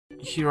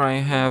Here I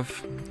have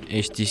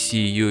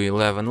HTC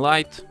U11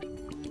 Life,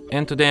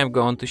 and today I'm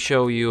going to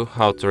show you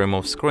how to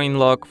remove screen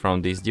lock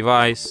from this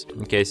device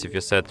in case if you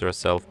set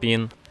yourself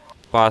PIN,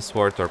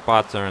 password or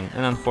pattern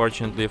and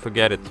unfortunately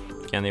forget it,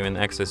 can't even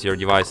access your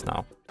device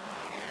now.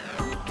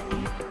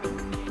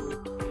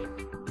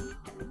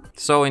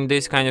 So in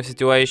this kind of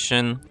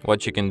situation,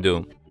 what you can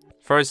do?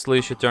 Firstly,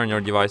 you should turn your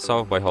device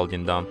off by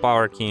holding down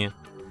power key,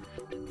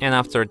 and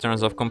after it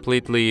turns off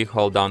completely,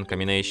 hold down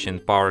combination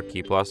power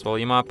key plus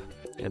volume up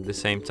at the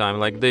same time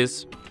like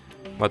this,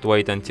 but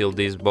wait until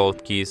these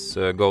both keys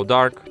go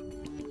dark.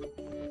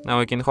 Now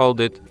we can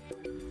hold it.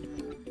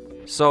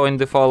 So in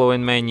the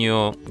following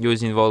menu,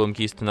 using volume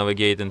keys to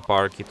navigate and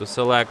power key to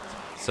select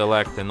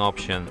an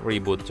option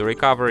reboot to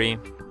recovery.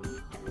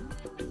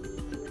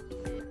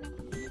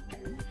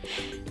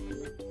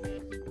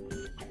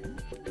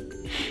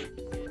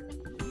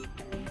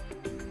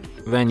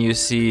 When you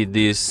see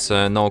this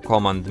no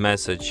command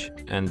message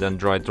and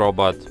Android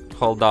robot,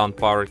 hold down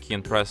power key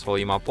and press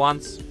volume up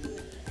once.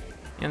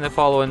 In the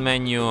following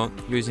menu,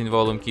 using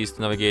volume keys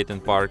to navigate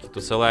and power key to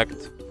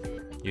select,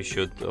 you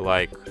should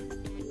can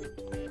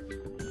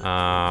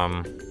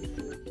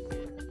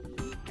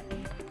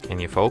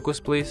you focus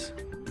please?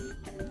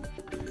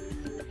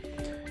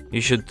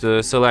 You should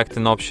select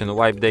an option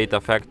wipe data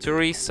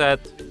factory reset,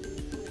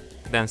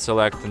 then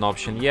select an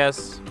option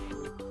yes.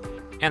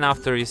 And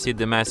after you see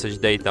the message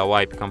data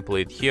wipe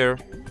complete here,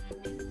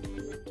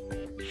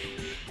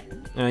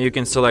 you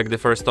can select the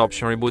first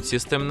option reboot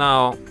system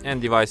now,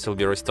 and device will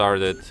be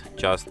restarted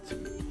just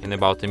in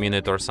about a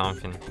minute or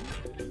something.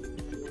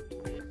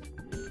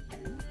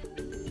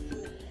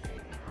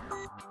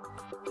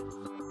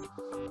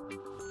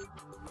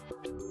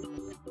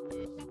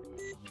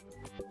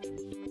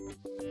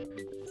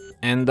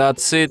 And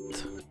that's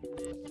it.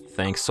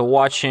 Thanks for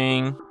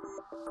watching.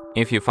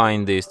 If you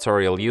find this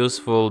tutorial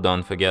useful,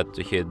 don't forget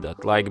to hit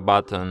that like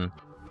button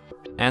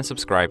and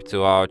subscribe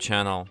to our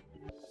channel.